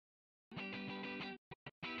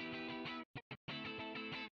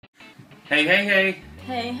Hey, hey, hey!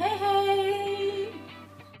 Hey, hey, hey!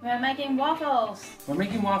 We're making waffles. We're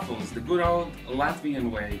making waffles the good old Latvian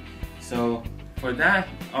way. So for that,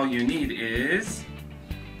 all you need is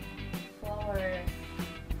Flour.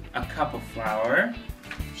 a cup of flour.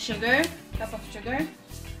 Sugar. Cup of sugar.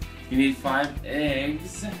 You need 5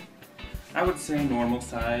 eggs. I would say normal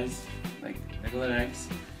size, like regular eggs.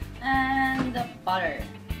 And the butter.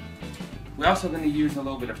 We're also going to use a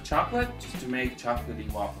little bit of chocolate just to make chocolatey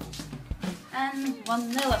waffles. And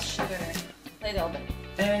vanilla sugar. Little bit.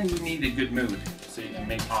 And you need a good mood so you can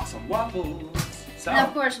make awesome waffles. So, And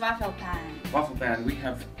of course, waffle pan. waffle pan. We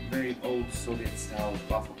have very old Soviet style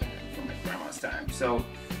waffle pan from my grandma's time. So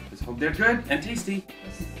let's hope they're good and tasty.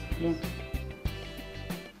 Yeah.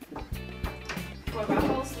 For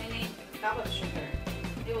waffles, we need a cup of sugar.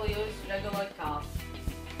 We will use regular cup.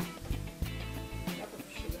 Cup of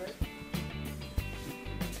sugar.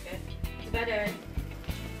 Okay. It's better.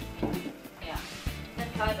 Yeah. Then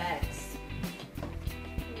 5 eggs.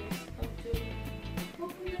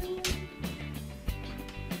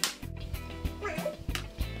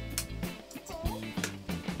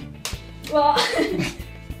 Well,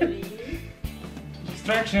 3.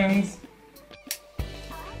 Instructions.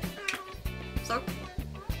 So.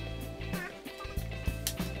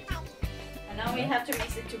 And now we have to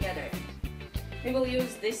mix it together. We will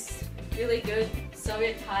use this really good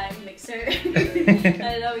Soviet time mixer. I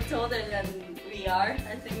don't know, it's older than we are,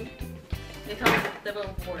 I think, because they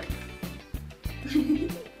will work.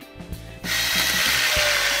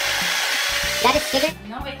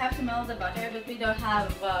 Now we have to melt the butter, but we don't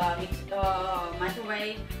have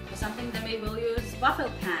microwave or something. Then we will use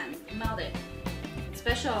waffle pan to melt it.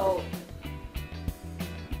 Special,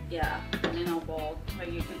 yeah, bowl where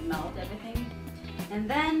you could melt everything. And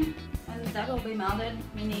then when that will be melted,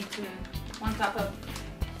 we need 1 cup of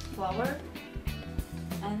flour,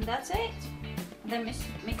 and that's it. And then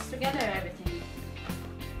mix together everything.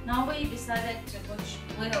 Now we decided to put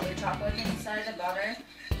a little bit chocolate inside the butter.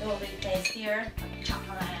 It will be tastier, like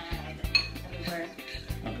chocolate everywhere.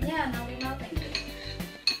 Okay. Yeah, now we're melting it.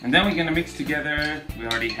 And then we're gonna mix together. We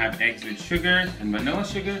already have eggs with sugar and vanilla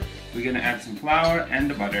sugar. We're gonna add some flour and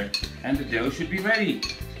the butter, and the dough should be ready.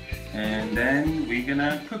 And then we're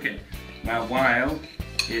gonna cook it. Now while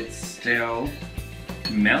it's still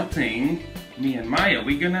melting, me and Maya,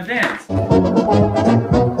 we're gonna dance.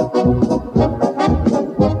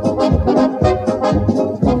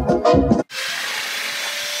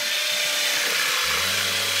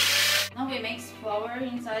 Now we mix flour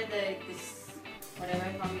inside this whatever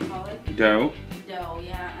we call it. Dough. Dough,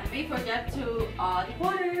 yeah. And we forget to add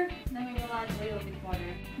water. Then we will add a little bit water.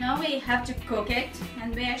 Now we have to cook it,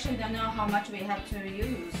 and we actually don't know how much we have to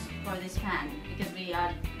use for this pan because we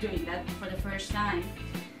are doing that for the first time.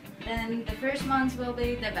 Then the first ones will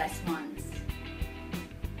be the best ones.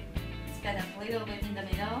 It's kind of a little bit in the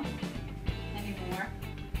middle, maybe more.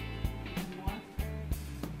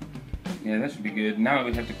 Yeah, that should be good. Now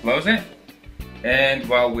we have to close it. And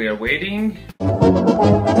while we are waiting,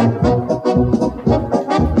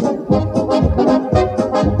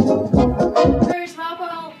 first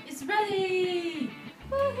waffle is ready!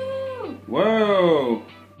 Woohoo! whoa!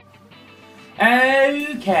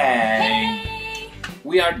 Okay. Hey!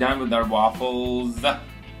 We are done with our waffles.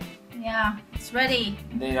 Yeah, it's ready.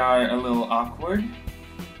 They are a little awkward,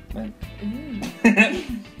 but Ooh.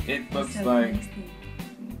 it looks So like tasty.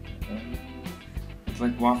 it's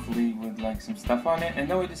like waffly with like some stuff on it. And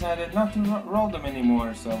then we decided not to roll them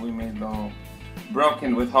anymore, so we made them all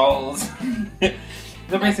broken with holes.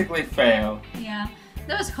 They basically fail. Yeah,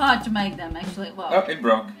 that was hard to make them actually. Well, Oh, it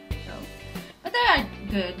broke. but they are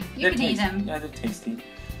good. You can eat them. Yeah, they're tasty.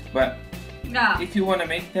 But Yeah. if you want to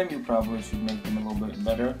make them, you probably should make them a little bit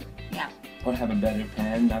better. Yeah. Or have a better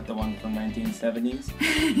pan, not the one from 1970s.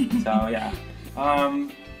 So yeah.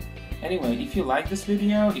 Anyway, if you like this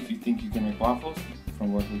video, if you think you can make waffles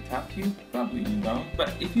from what we taught you, probably you don't.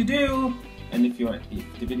 But if you do, and if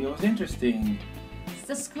the video is interesting,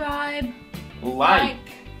 Subscribe. like,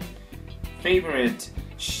 favorite,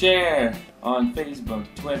 share on Facebook,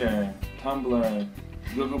 Twitter, Tumblr,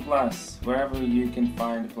 Google+, wherever you can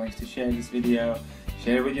find a place to share this video.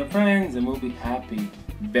 Share it with your friends and we'll be happy,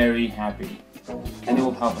 very happy. And it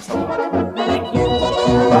will help us a lot.